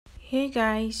Hey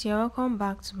guys, you're welcome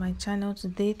back to my channel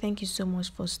today. Thank you so much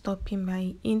for stopping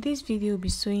by. In this video, we'll be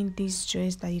sewing this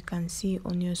dress that you can see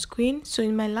on your screen. So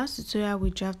in my last tutorial,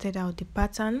 we drafted out the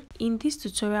pattern. In this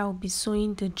tutorial, I'll be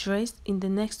sewing the dress. In the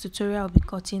next tutorial, I'll be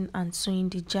cutting and sewing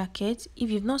the jacket. If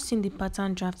you've not seen the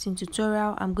pattern drafting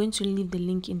tutorial, I'm going to leave the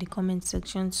link in the comment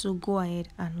section, so go ahead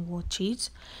and watch it.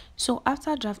 So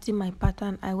after drafting my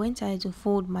pattern, I went ahead to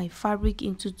fold my fabric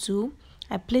into two.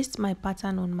 I placed my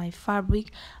pattern on my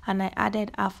fabric and I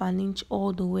added half an inch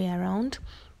all the way around.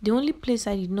 The only place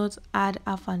I did not add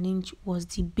half an inch was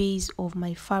the base of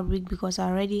my fabric because I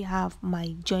already have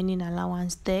my joining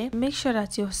allowance there. Make sure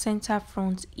that your center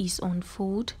front is on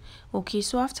fold. Okay,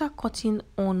 so after cutting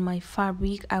on my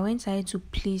fabric, I went ahead to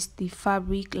place the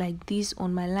fabric like this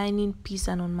on my lining piece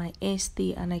and on my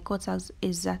hairstay, and I cut out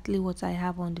exactly what I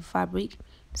have on the fabric.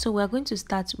 So we're going to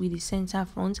start with the center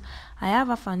front. I have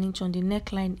half an inch on the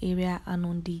neckline area and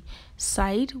on the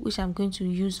side, which I'm going to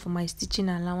use for my stitching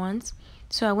allowance.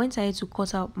 So I went ahead to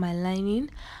cut out my lining.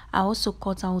 I also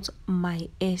cut out my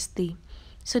hairstay.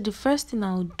 So the first thing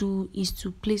I'll do is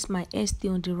to place my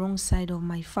hairstay on the wrong side of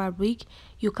my fabric.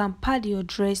 You can pad your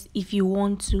dress if you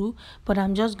want to, but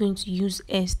I'm just going to use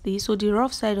hairstay. So the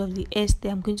rough side of the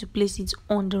hairstay, I'm going to place it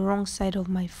on the wrong side of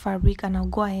my fabric, and I'll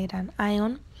go ahead and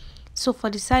iron. So for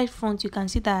the side front, you can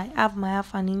see that I have my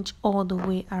half an inch all the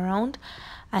way around.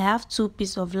 I have two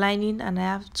pieces of lining and I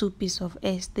have two pieces of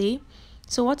hairstay.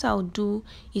 So what I'll do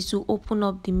is to open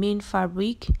up the main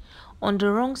fabric. On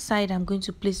the wrong side, I'm going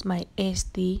to place my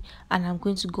hairstay and I'm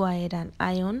going to go ahead and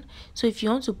iron. So if you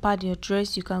want to pad your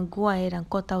dress, you can go ahead and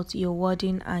cut out your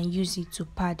wording and use it to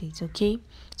pad it, okay?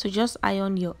 So just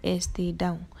iron your hairstay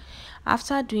down.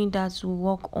 After doing that, we'll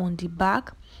work on the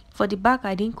back. For the back,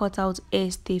 I didn't cut out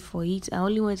hairstay for it. I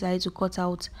only went ahead to cut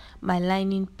out my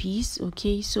lining piece,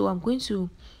 okay? So I'm going to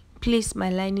place my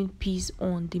lining piece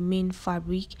on the main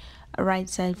fabric, right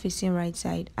side facing right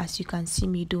side, as you can see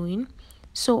me doing.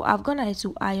 So I've gone ahead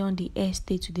to iron the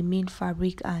hairstay to the main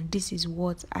fabric, and this is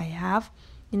what I have.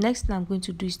 The next thing I'm going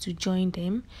to do is to join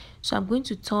them. So I'm going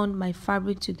to turn my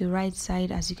fabric to the right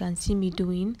side, as you can see me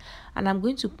doing, and I'm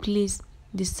going to place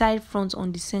the side front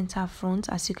on the center front,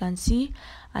 as you can see,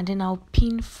 and then I'll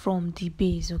pin from the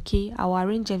base. Okay, I'll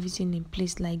arrange everything in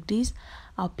place like this.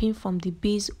 I'll pin from the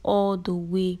base all the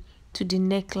way to the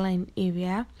neckline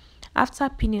area. After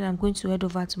pinning, I'm going to head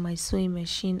over to my sewing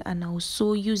machine and I'll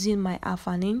sew using my half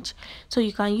an inch. So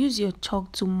you can use your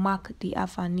chalk to mark the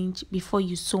half an inch before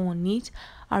you sew on it.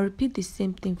 I'll repeat the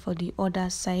same thing for the other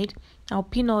side. I'll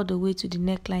pin all the way to the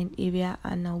neckline area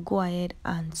and I'll go ahead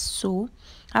and sew.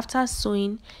 After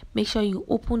sewing, make sure you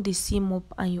open the seam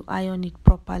up and you iron it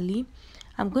properly.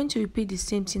 I'm going to repeat the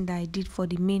same thing that I did for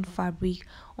the main fabric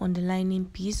on the lining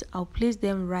piece. I'll place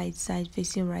them right side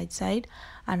facing right side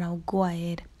and I'll go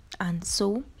ahead and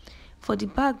sew. For the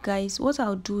back, guys, what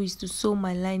I'll do is to sew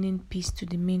my lining piece to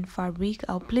the main fabric.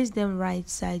 I'll place them right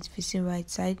side facing right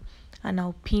side and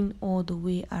I'll pin all the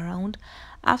way around.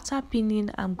 After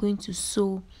pinning, I'm going to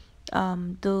sew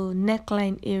the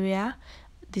neckline area,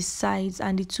 the sides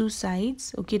and the two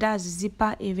sides. Okay, that's the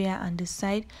zipper area and the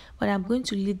side, but I'm going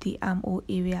to leave the armhole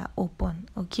area open.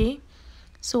 Okay,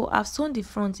 so I've sewn the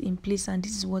front in place and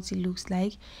this is what it looks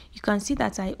like. You can see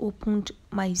that I opened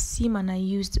my seam and I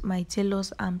used my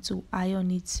tailor's arm to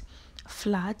iron it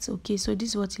flat. Okay, so this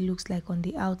is what it looks like on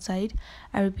the outside.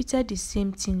 I repeated the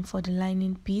same thing for the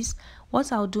lining piece.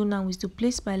 What I'll do now is to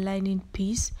place my lining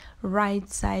piece right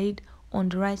side on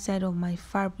the right side of my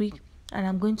fabric, and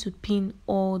I'm going to pin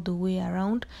all the way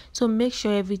around. So make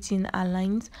sure everything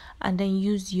aligns and then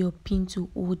use your pin to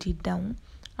hold it down.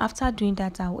 After doing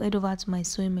that, I'll head over to my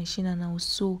sewing machine and I'll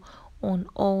sew on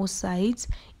all sides,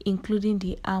 including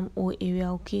the armhole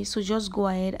area. Okay, so just go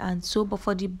ahead and sew, but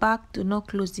for the back, do not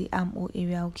close the armhole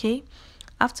area. Okay,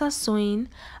 after sewing,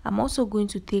 I'm also going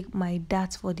to take my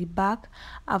dart for the back.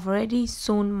 I've already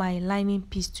sewn my lining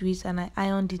piece to it and I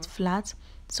ironed it flat.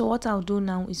 So what I'll do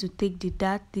now is to take the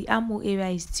dart. The armhole area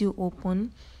is still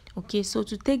open. Okay, so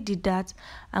to take the dart,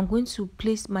 I'm going to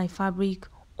place my fabric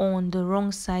on the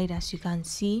wrong side. As you can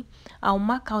see, I'll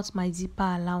mark out my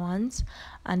zipper allowance,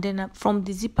 and then from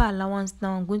the zipper allowance,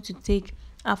 now I'm going to take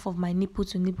half of my nipple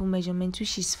to nipple measurement,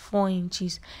 which is 4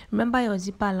 inches. Remember, your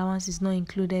zipper allowance is not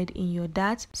included in your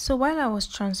dart. So while I was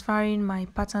transferring my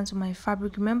pattern to my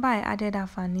fabric, remember I added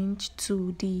half an inch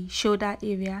to the shoulder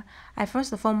area. I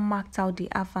first of all marked out the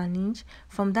half an inch.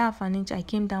 From that half an inch, I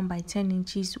came down by 10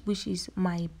 inches, which is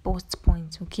my bust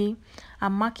point. Okay,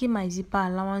 I'm marking my zipper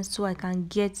allowance so I can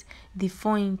get the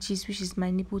 4 inches, which is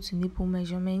my nipple to nipple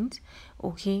measurement.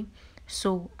 Okay,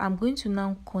 so I'm going to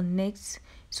now connect.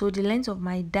 So the length of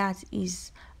my dart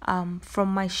is from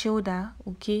my shoulder,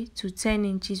 okay, to 10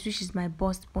 inches, which is my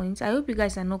bust point. I hope you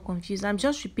guys are not confused. I'm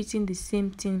just repeating the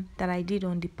same thing that I did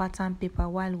on the pattern paper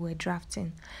while we're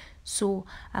drafting. So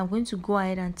I'm going to go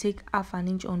ahead and take half an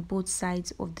inch on both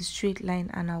sides of the straight line,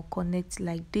 and I'll connect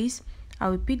like this.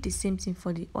 I'll repeat the same thing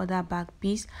for the other back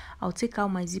piece. I'll take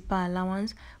out my zipper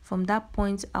allowance. From that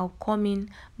point, I'll come in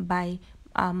by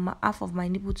half of my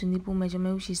nipple to nipple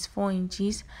measurement, which is 4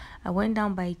 inches. I went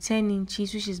down by 10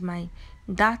 inches, which is my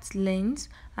dart length,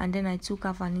 and then I took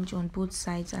half an inch on both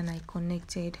sides and I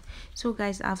connected. So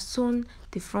guys, I've sewn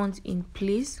the front in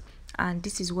place, and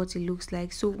this is what it looks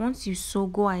like. So once you sew,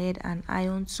 go ahead and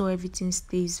iron so everything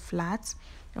stays flat.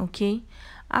 Okay,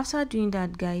 after doing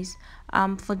that, guys,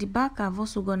 for the back, I've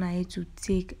also gone ahead to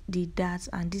take the darts,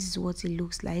 and this is what it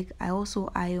looks like. I also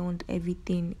ironed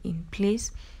everything in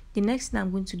place. The next thing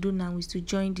I'm going to do now is to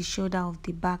join the shoulder of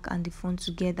the back and the front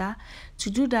together. To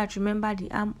do that, remember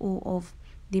the armhole of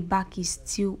the back is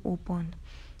still open.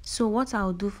 So what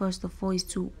I'll do first of all is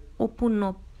to open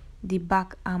up the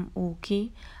back armhole.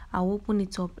 Okay, I'll open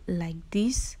it up like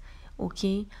this.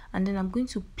 Okay, and then I'm going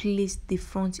to place the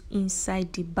front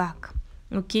inside the back.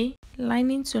 Okay,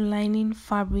 lining to lining,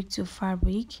 fabric to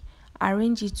fabric,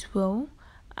 arrange it well,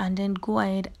 and then go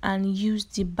ahead and use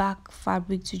the back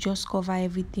fabric to just cover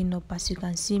everything up, as you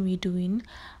can see me doing.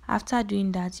 After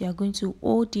doing that, you are going to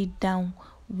hold it down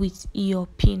with your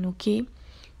pin. Okay,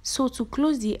 so to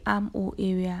close the armhole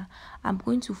area, I'm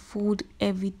going to fold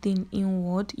everything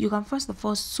inward. You can first of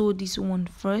all sew this one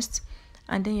first,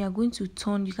 and then you are going to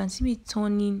turn. You can see me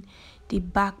turning the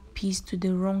back piece to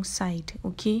the wrong side.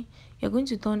 Okay, you're going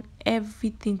to turn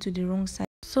everything to the wrong side.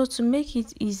 So to make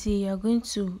it easy, you're going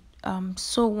to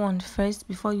sew one first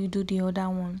before you do the other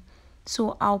one.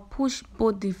 So I'll push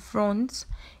both the front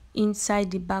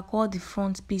inside the back, or the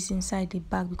front piece inside the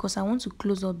back, because I want to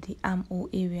close up the armhole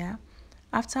area.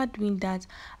 After doing that,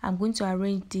 I'm going to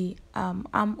arrange the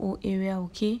armhole area,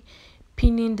 okay,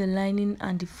 pinning the lining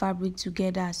and the fabric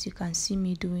together, as you can see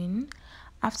me doing.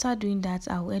 After doing that,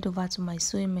 I'll head over to my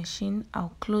sewing machine.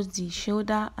 I'll close the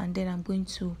shoulder, and then I'm going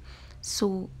to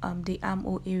sew the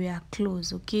armhole area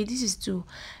close. Okay, this is to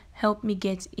help me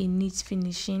get a neat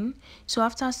finishing. So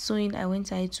after sewing, I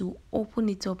went ahead to open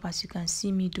it up, as you can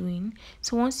see me doing.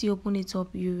 So once you open it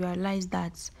up, you realize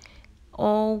that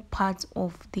all parts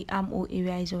of the armhole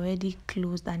area is already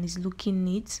closed and is looking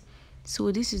neat.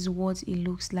 So this is what it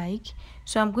looks like.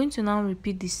 So I'm going to now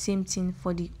repeat the same thing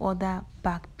for the other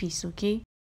back piece. Okay,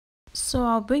 so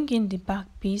I'll bring in the back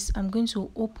piece. I'm going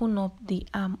to open up the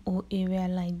armhole area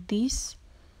like this,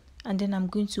 and then I'm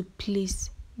going to place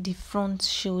the front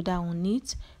shoulder on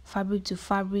it, fabric to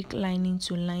fabric, lining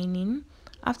to lining.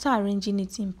 After arranging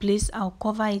it in place, I'll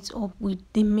cover it up with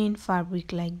the main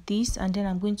fabric like this, and then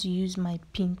I'm going to use my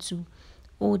pin to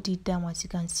hold it down, as you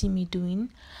can see me doing.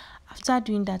 After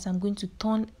doing that, I'm going to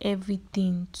turn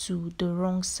everything to the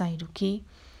wrong side. Okay,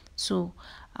 so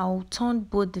I'll turn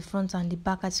both the front and the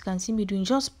back, as you can see me doing.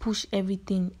 Just push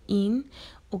everything in.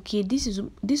 Okay, this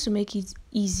will make it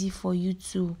easy for you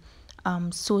to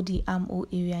sew the armhole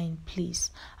area in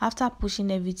place. After pushing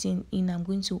everything in, I'm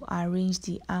going to arrange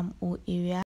the armhole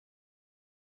area.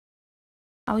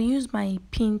 I'll use my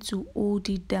pin to hold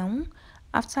it down.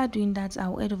 After doing that,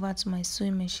 I'll head over to my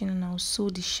sewing machine and I'll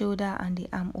sew the shoulder and the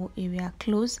armhole area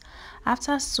close.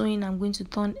 After sewing, I'm going to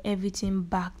turn everything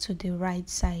back to the right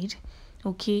side.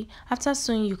 Okay, after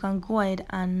sewing, you can go ahead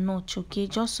and notch, okay,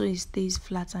 just so it stays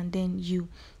flat, and then you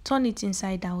turn it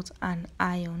inside out and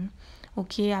iron.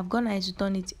 Okay, I've gone ahead to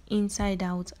turn it inside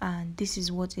out, and this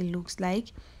is what it looks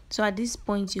like. So at this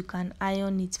point, you can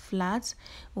iron it flat.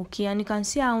 Okay, and you can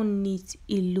see how neat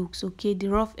it looks. Okay, the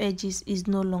rough edges is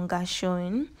no longer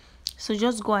showing. So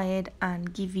just go ahead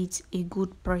and give it a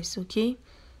good press. Okay,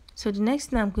 so the next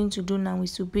thing I'm going to do now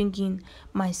is to bring in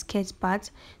my skirt part.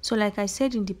 So like I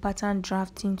said in the pattern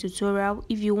drafting tutorial,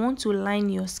 if you want to line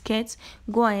your skirt,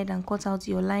 go ahead and cut out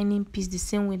your lining piece the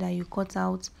same way that you cut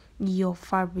out your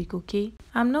fabric. Okay,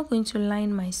 I'm not going to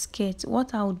line my skirt.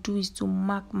 What I'll do is to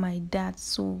mark my dart.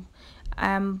 So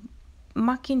I'm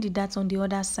marking the dart on the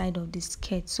other side of the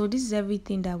skirt. So this is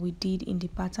everything that we did in the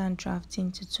pattern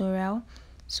drafting tutorial.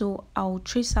 So I'll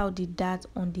trace out the dart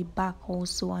on the back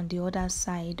also, on the other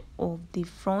side of the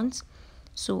front.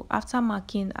 So after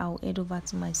marking, I'll head over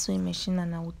to my sewing machine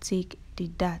and I'll take the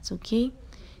dart. Okay,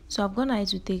 so I've gone ahead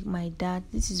to take my dart.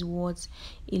 This is what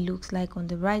it looks like on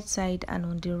the right side and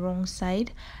on the wrong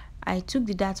side. I took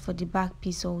the dart for the back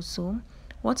piece also.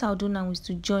 What I'll do now is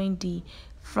to join the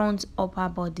front upper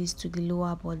bodies to the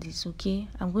lower bodies. Okay,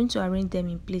 I'm going to arrange them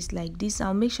in place like this.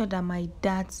 I'll make sure that my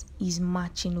dart is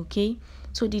matching. Okay,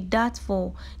 So the dart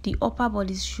for the upper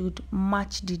bodice should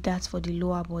match the dart for the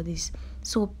lower bodice.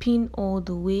 So pin all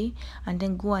the way and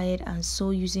then go ahead and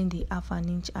sew using the 1/2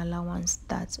 inch allowance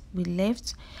that we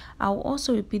left. I'll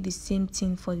also repeat the same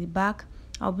thing for the back.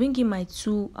 I'll bring in my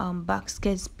two back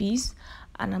skirt piece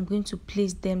and I'm going to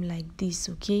place them like this,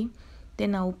 okay?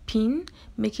 Then I'll pin,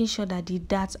 making sure that the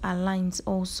dart aligns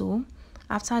also.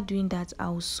 After doing that,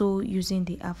 I'll sew using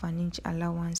the 1/2 inch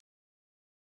allowance.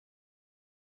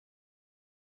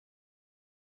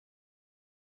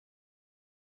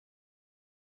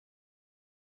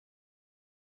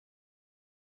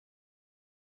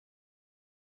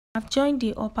 I've joined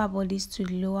the upper bodice to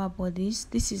the lower bodice.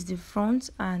 This is the front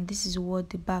and this is what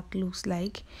the back looks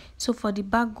like. So for the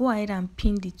back, go ahead and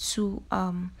pin the two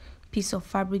piece of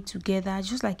fabric together,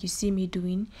 just like you see me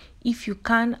doing. If you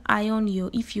can,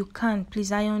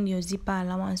 please iron your zipper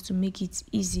allowance to make it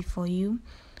easy for you.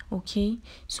 Okay,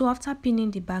 so after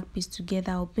pinning the back piece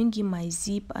together, I'll bring in my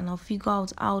zip and I'll figure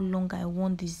out how long I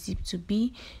want the zip to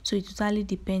be. So it totally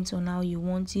depends on how you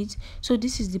want it. So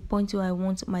this is the point where I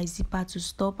want my zipper to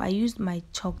stop. I used my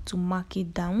chalk to mark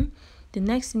it down. The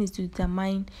next thing is to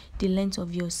determine the length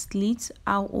of your slit,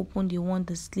 how open you want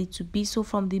the slit to be. So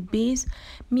from the base,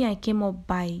 I came up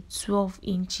by 12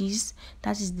 inches.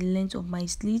 That is the length of my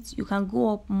slit. You can go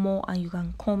up more and you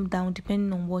can come down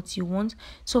depending on what you want.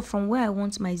 So from where I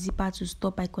want my zipper to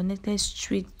stop, I connected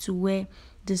straight to where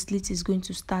the slit is going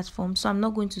to start from. So I'm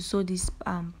not going to sew this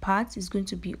part. It's going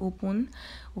to be open.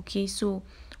 Okay, so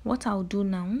what I'll do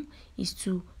now is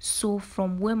to sew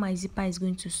from where my zipper is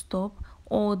going to stop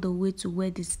all the way to where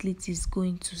the slit is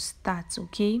going to start.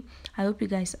 Okay, I hope you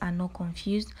guys are not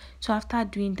confused. So after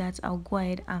doing that, I'll go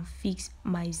ahead and fix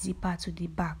my zipper to the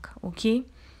back. Okay,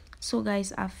 so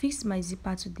guys, I fixed my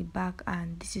zipper to the back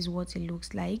and this is what it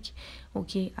looks like.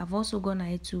 Okay, I've also gone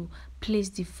ahead to place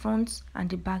the front and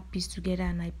the back piece together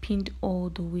and I pinned all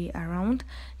the way around.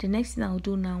 The next thing I'll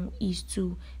do now is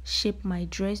to shape my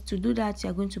dress. To do that,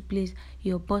 you're going to place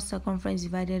your bust circumference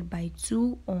divided by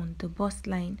 2 on the bust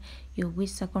line, your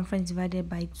waist circumference divided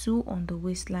by 2 on the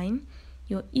waistline,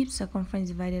 your hip circumference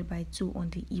divided by 2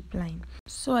 on the hip line.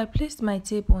 So I placed my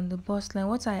tape on the bust line.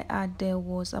 What I had there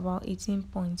was about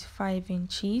 18.5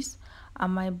 inches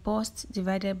and my bust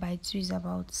divided by 2 is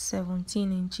about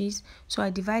 17 inches. So I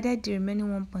divided the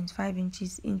remaining 1.5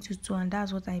 inches into 2 and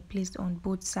that's what I placed on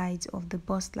both sides of the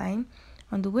bust line.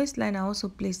 On the waistline, I also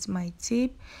placed my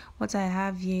tape. What I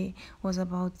have here was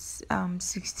about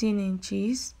 16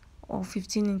 inches or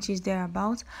 15 inches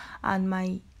thereabout, and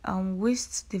my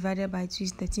waist divided by 2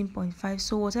 is 13.5.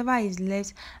 so whatever is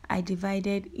left, I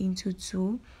divided into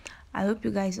 2. I hope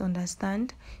you guys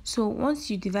understand. So once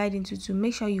you divide into 2,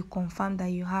 make sure you confirm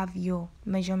that you have your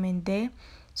measurement there.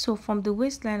 So from the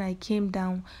waistline, I came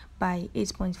down by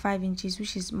 8.5 inches,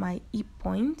 which is my hip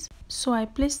point. So I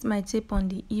placed my tape on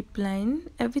the hip line.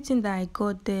 Everything that I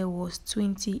got there was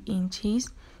 20 inches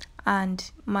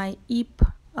and my hip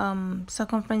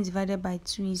circumference divided by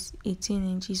 2 is 18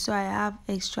 inches. So I have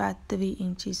extra 3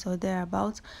 inches or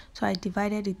thereabout. So I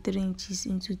divided the 3 inches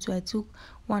into 2. I took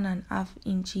 1.5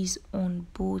 inches on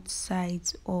both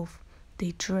sides of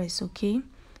the dress. Okay,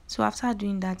 so after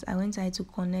doing that, I went ahead to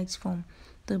connect from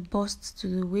the bust to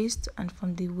the waist and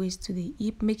from the waist to the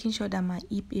hip, making sure that my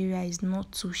hip area is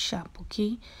not too sharp.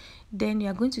 Okay, then you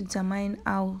are going to determine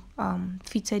how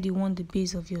fitted you want the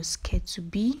base of your skirt to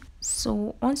be.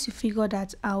 So once you figure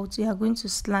that out, you are going to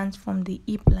slant from the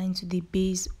hip line to the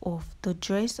base of the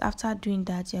dress. After doing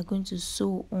that, you are going to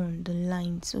sew on the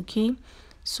lines. Okay,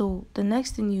 so the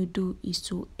next thing you do is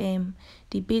to hem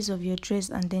the base of your dress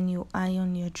and then you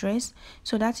iron your dress.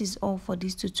 So that is all for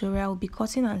this tutorial. I'll be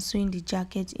cutting and sewing the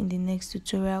jacket in the next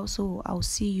tutorial, so I'll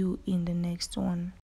see you in the next one.